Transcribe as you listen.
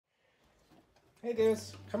Hey,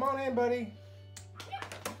 Deuce. Come on in, buddy.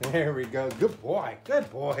 There we go. Good boy. Good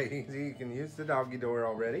boy. You can use the doggy door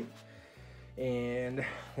already. And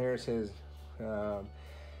there's his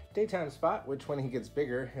daytime spot, which when he gets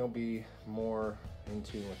bigger, he'll be more in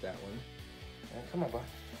tune with that one. And come on, bud.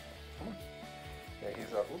 Come on. Yeah,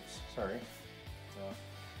 he's up. Oops, sorry.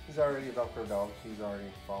 He's already a Velcro dog. He's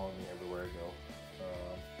already following me everywhere I go.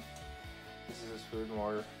 This is his food and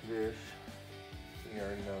water dish. He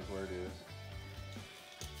already knows where it is.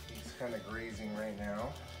 He's kind of grazing right now,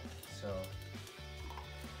 so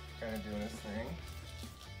kind of doing his thing.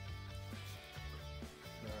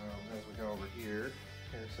 As we go over here,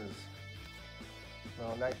 here's his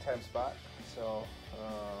nighttime spot. So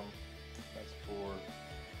that's for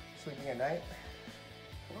sleeping at night.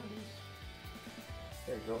 Come on, Deuce.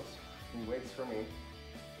 There he goes. He waits for me.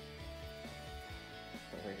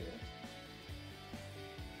 There he is.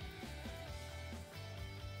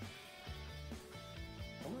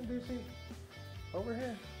 Come on, Deucey. Over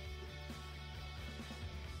here.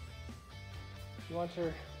 You want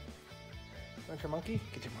your monkey?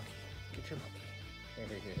 Get your monkey. Get your monkey. There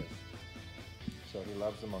he is. So he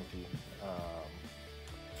loves the monkey.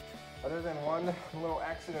 Other than one little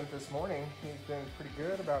accident this morning, he's been pretty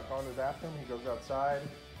good about going to the bathroom. He goes outside.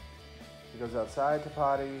 He goes outside to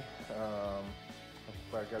potty.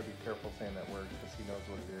 But I gotta be careful saying that word because he knows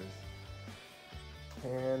what it is.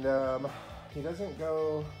 And he doesn't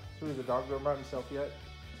go through the dog door by himself yet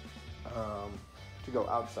to go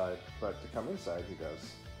outside, but to come inside he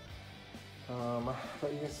does.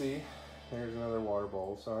 But you can see there's another water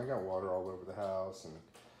bowl. So I got water all over the house, and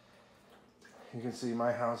you can see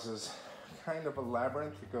my house is kind of a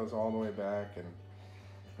labyrinth. It goes all the way back, and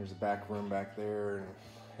there's a back room back there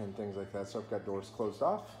and things like that. So I've got doors closed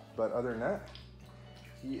off, but other than that,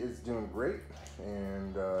 he is doing great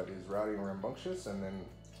and is rowdy and rambunctious, and then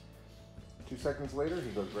 2 seconds later he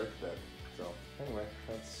goes right to bed. So anyway,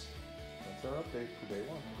 that's our update for day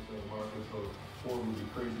one. Ford would be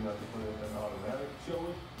crazy not to put it in an automatic, shall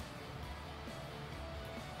we?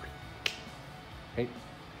 Hey.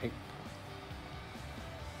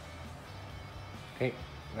 Hey,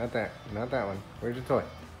 not that one. Where's your toy?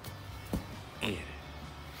 Get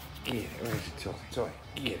it. Where's your toy?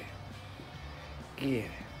 Get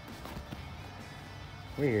it.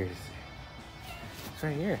 Where is it? It's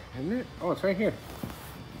right here, isn't it? Oh, it's right here.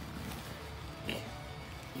 Get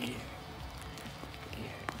it.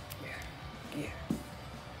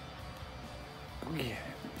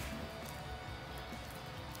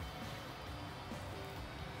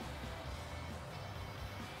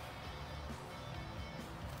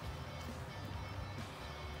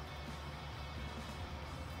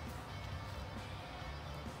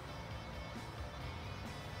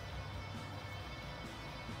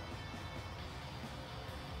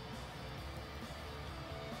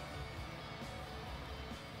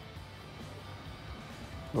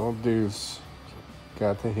 Old Deuce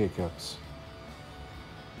got the hiccups.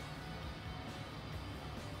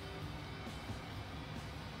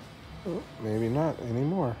 Oh, maybe not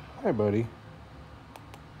anymore. Hi, buddy.